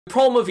The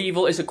problem of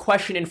evil is a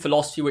question in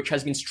philosophy which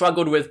has been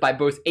struggled with by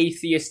both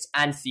atheists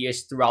and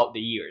theists throughout the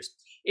years.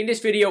 In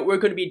this video, we're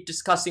going to be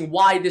discussing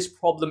why this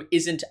problem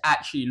isn't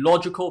actually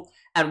logical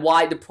and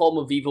why the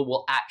problem of evil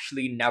will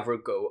actually never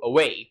go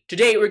away.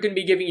 Today, we're going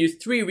to be giving you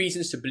 3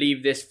 reasons to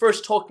believe this.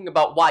 First, talking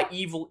about why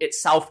evil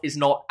itself is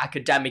not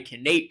academic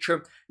in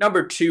nature.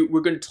 Number 2,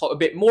 we're going to talk a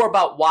bit more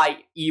about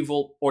why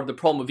evil, or the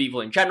problem of evil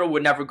in general,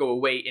 would never go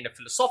away in a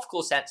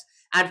philosophical sense.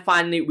 And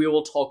finally, we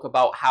will talk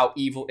about how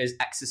evil is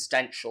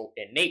existential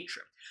in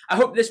nature. I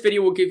hope this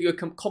video will give you a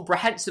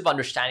comprehensive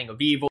understanding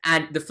of evil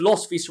and the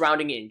philosophy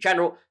surrounding it in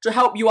general to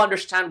help you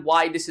understand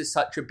why this is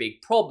such a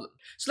big problem.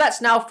 So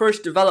let's now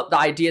first develop the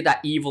idea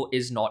that evil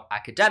is not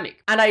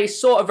academic. And I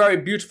saw a very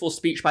beautiful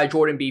speech by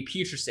Jordan B.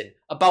 Peterson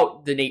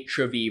about the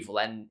nature of evil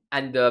and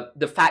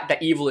the fact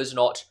that evil is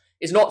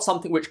not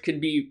something which can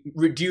be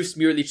reduced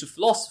merely to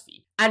philosophy.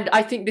 And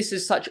I think this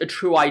is such a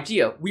true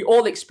idea. We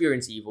all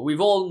experience evil. We've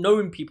all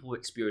known people who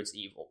experience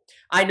evil.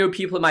 I know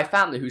people in my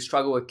family who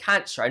struggle with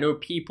cancer. I know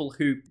people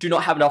who do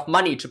not have enough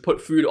money to put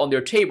food on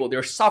their table.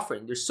 They're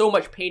suffering. There's so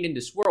much pain in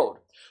this world.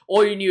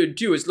 All you need to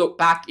do is look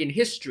back in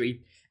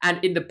history,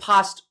 and in the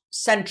past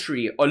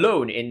century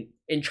alone,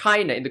 in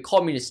China, in the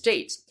communist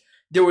states,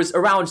 there was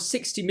around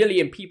 60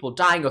 million people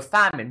dying of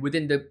famine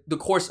within the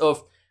course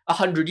of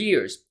 100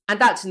 years. And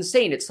that's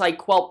insane. It's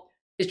like, well,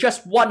 it's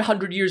just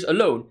 100 years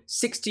alone,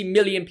 60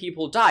 million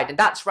people died, and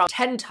that's around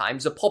 10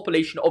 times the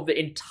population of the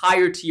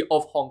entirety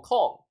of Hong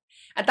Kong.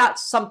 And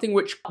that's something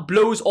which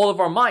blows all of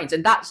our minds,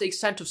 and that's the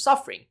extent of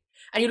suffering.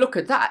 And you look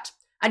at that,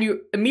 and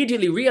you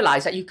immediately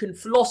realize that you can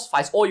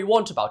philosophize all you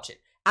want about it,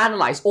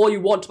 analyze all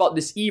you want about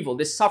this evil,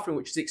 this suffering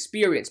which is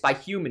experienced by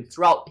humans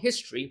throughout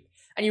history,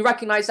 and you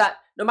recognize that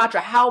no matter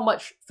how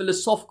much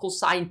philosophical,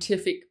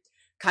 scientific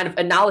kind of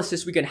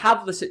analysis we can have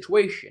of the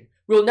situation,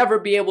 we'll never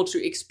be able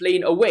to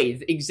explain away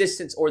the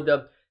existence or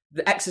the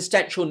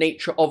existential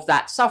nature of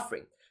that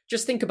suffering.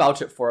 Just think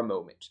about it for a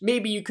moment.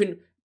 Maybe you can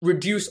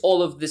reduce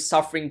all of this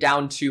suffering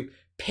down to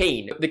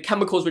pain, the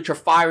chemicals which are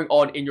firing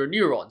on in your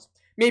neurons.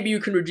 Maybe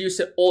you can reduce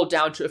it all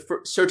down to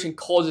certain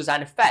causes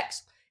and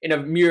effects in a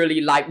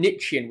merely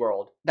Leibnizian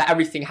world, that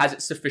everything has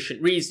its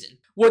sufficient reason.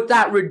 Would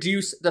that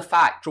reduce the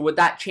fact, or would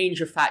that change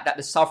the fact that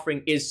the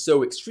suffering is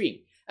so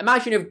extreme?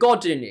 Imagine if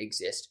God didn't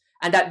exist,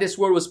 and that this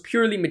world was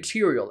purely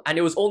material, and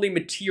it was only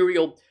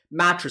material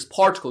matters,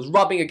 particles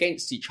rubbing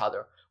against each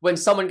other. When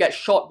someone gets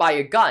shot by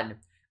a gun,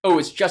 oh,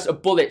 it's just a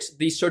bullet,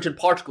 these certain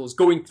particles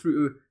going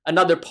through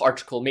another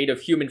particle made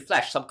of human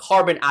flesh, some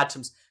carbon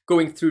atoms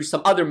going through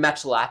some other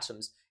metal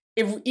atoms.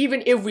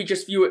 Even if we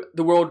just view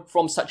the world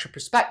from such a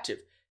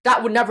perspective,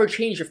 that would never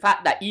change the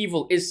fact that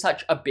evil is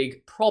such a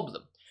big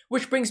problem.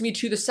 Which brings me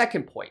to the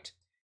second point,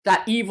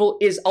 that evil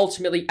is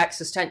ultimately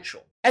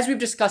existential. As we've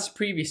discussed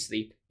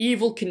previously,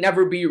 evil can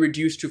never be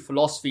reduced to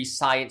philosophy,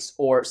 science,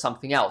 or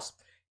something else.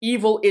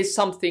 Evil is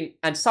something,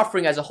 and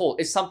suffering as a whole,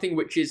 is something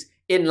which is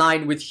in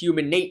line with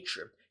human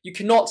nature. You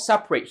cannot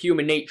separate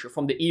human nature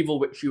from the evil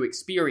which you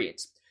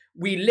experience.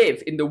 We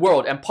live in the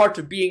world, and part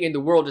of being in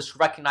the world is to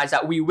recognize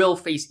that we will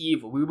face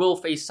evil, we will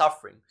face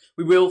suffering,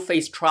 we will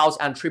face trials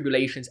and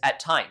tribulations at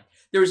times.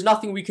 There is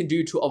nothing we can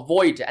do to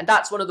avoid it, and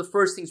that's one of the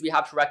first things we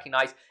have to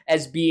recognize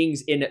as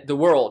beings in the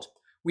world.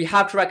 We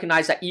have to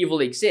recognize that evil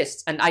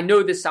exists. And I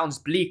know this sounds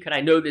bleak, and I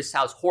know this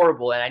sounds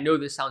horrible, and I know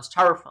this sounds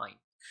terrifying.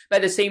 But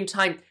at the same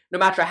time, no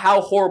matter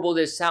how horrible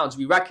this sounds,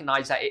 we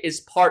recognize that it is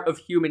part of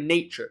human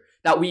nature,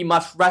 that we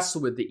must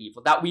wrestle with the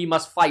evil, that we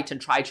must fight and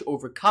try to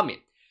overcome it.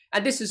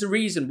 And this is the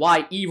reason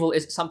why evil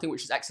is something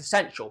which is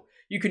existential.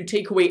 You can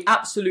take away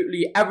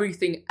absolutely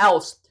everything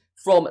else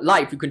from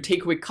life. You can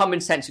take away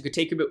common sense, you can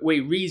take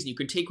away reason, you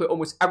can take away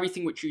almost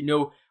everything which you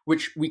know,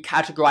 which we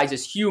categorize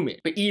as human.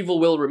 But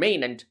evil will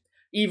remain, and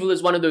evil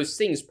is one of those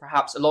things,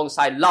 perhaps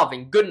alongside love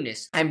and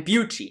goodness and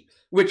beauty,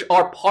 which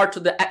are part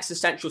of the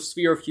existential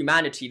sphere of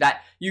humanity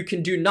that you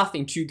can do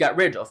nothing to get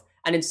rid of.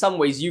 And in some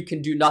ways, you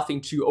can do nothing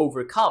to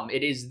overcome.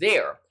 It is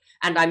there.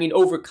 And I mean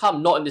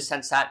overcome, not in the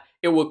sense that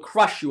it will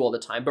crush you all the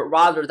time, but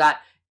rather that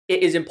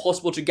it is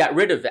impossible to get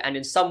rid of it. And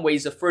in some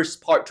ways, the first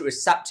part to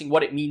accepting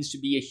what it means to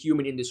be a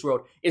human in this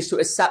world is to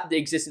accept the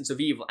existence of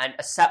evil and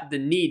accept the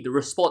need, the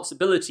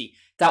responsibility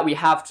that we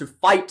have to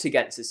fight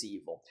against this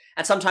evil.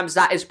 And sometimes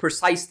that is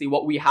precisely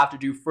what we have to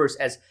do first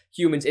as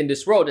humans in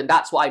this world. And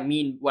that's what I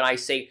mean when I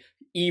say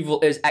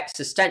evil is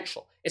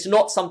existential. It's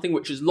not something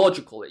which is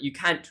logical. You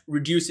can't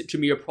reduce it to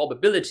mere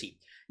probability.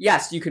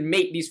 Yes, you can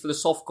make these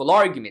philosophical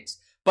arguments,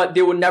 but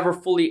they will never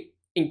fully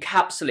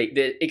encapsulate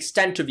the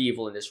extent of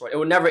evil in this world. It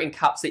will never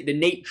encapsulate the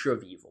nature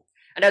of evil.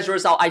 And as a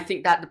result, I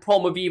think that the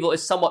problem of evil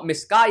is somewhat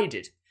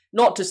misguided.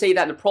 Not to say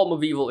that the problem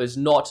of evil is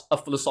not a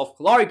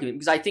philosophical argument,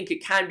 because I think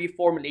it can be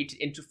formulated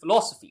into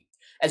philosophy,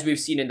 as we've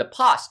seen in the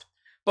past.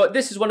 But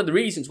this is one of the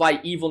reasons why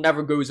evil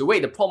never goes away.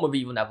 The problem of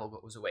evil never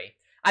goes away.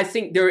 I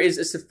think there is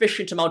a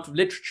sufficient amount of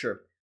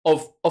literature,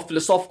 of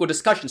philosophical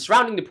discussion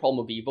surrounding the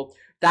problem of evil,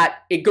 that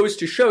it goes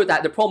to show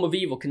that the problem of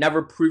evil can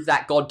never prove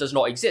that God does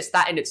not exist.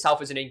 That in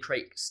itself is an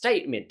incorrect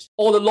statement.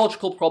 All the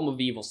logical problem of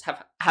evils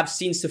have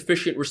seen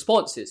sufficient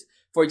responses.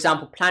 For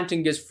example,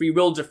 Plantinga's free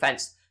will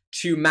defense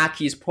to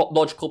Mackey's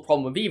logical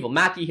problem of evil.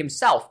 Mackey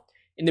himself,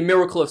 in The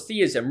Miracle of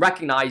Theism,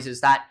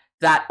 recognizes that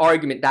that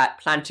argument that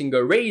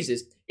Plantinga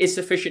raises is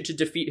sufficient to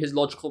defeat his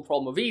logical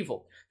problem of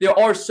evil. There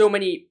are so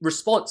many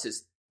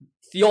responses,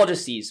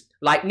 theodicies,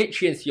 like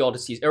Nietzschean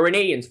theodicies,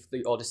 Irenaean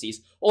theodicies,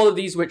 all of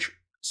these which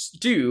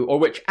do or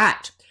which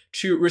act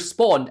to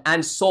respond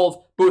and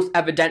solve both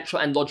evidential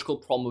and logical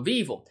problem of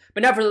evil.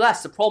 But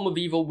nevertheless, the problem of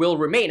evil will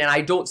remain, and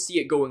I don't see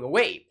it going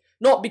away.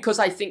 Not because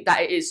I think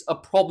that it is a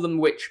problem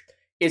which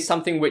is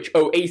something which,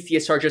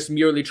 atheists are just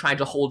merely trying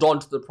to hold on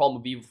to the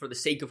problem of evil for the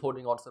sake of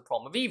holding on to the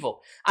problem of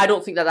evil. I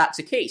don't think that that's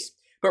the case.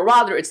 But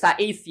rather, it's that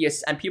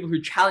atheists and people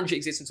who challenge the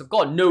existence of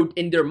God know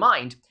in their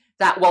mind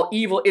that while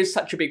evil is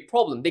such a big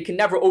problem, they can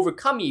never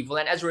overcome evil.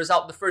 And as a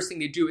result, the first thing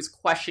they do is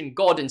question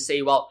God and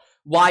say, well,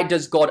 why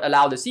does God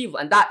allow this evil?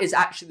 And that is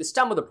actually the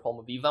stem of the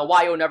problem of evil and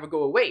why it will never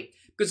go away.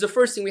 Because the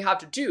first thing we have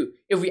to do,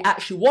 if we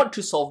actually want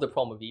to solve the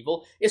problem of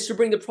evil, is to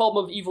bring the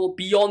problem of evil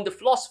beyond the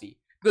philosophy.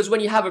 Because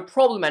when you have a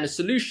problem and a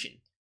solution,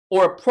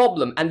 or a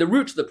problem and the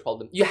root of the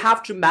problem, you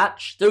have to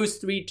match those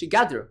three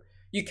together.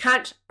 You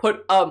can't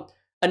put a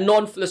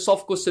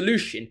non-philosophical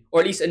solution, or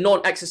at least a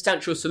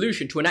non-existential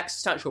solution to an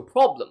existential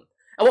problem.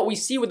 And what we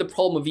see with the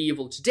problem of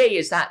evil today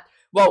is that,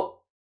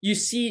 well, you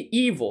see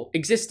evil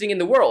existing in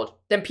the world,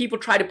 then people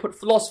try to put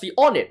philosophy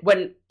on it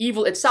when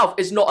evil itself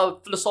is not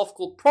a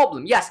philosophical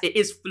problem. Yes, it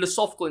is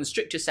philosophical in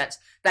stricter sense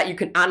that you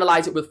can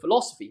analyze it with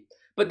philosophy,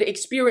 but the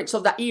experience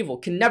of that evil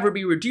can never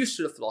be reduced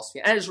to the philosophy.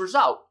 And as a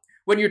result,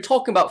 when you're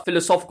talking about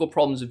philosophical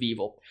problems of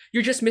evil,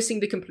 you're just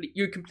missing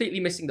you're completely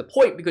missing the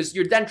point, because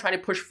you're then trying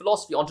to push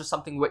philosophy onto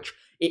something which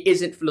it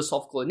isn't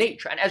philosophical in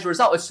nature. And as a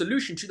result, a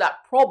solution to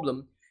that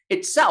problem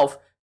itself,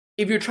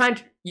 if you're trying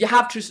to, you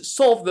have to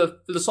solve the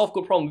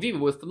philosophical problem of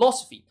evil with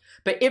philosophy.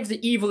 But if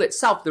the evil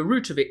itself, the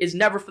root of it, is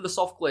never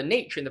philosophical in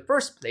nature in the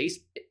first place,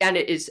 and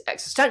it is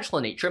existential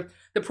in nature,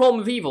 the problem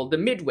of evil, the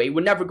midway,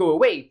 would never go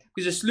away,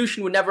 because the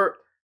solution would never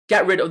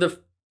get rid of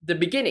the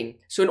beginning.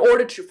 So in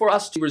order for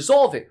us to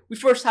resolve it, we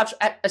first have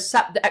to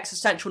accept the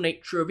existential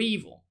nature of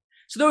evil.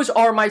 So those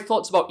are my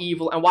thoughts about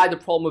evil and why the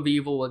problem of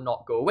evil will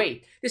not go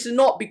away. This is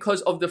not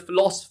because of the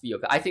philosophy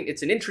of it. I think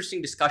it's an interesting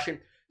discussion,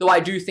 though I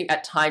do think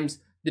at times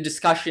the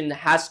discussion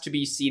has to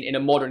be seen in a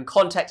modern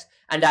context,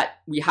 and that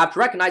we have to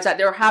recognize that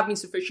there have been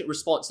sufficient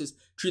responses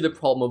to the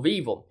problem of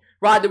evil.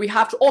 Rather, we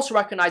have to also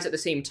recognize at the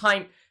same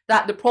time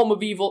that the problem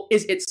of evil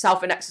is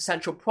itself an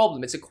existential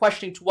problem. It's a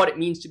question to what it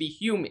means to be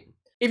human.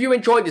 If you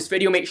enjoyed this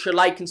video, make sure to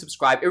like and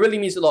subscribe. It really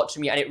means a lot to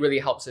me and it really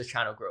helps this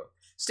channel grow.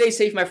 Stay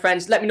safe, my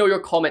friends. Let me know your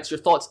comments, your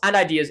thoughts and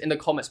ideas in the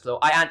comments below.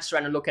 I answer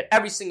and look at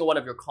every single one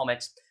of your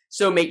comments,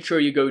 so make sure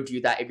you go do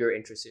that if you're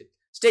interested.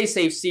 Stay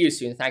safe. See you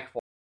soon. Thank you for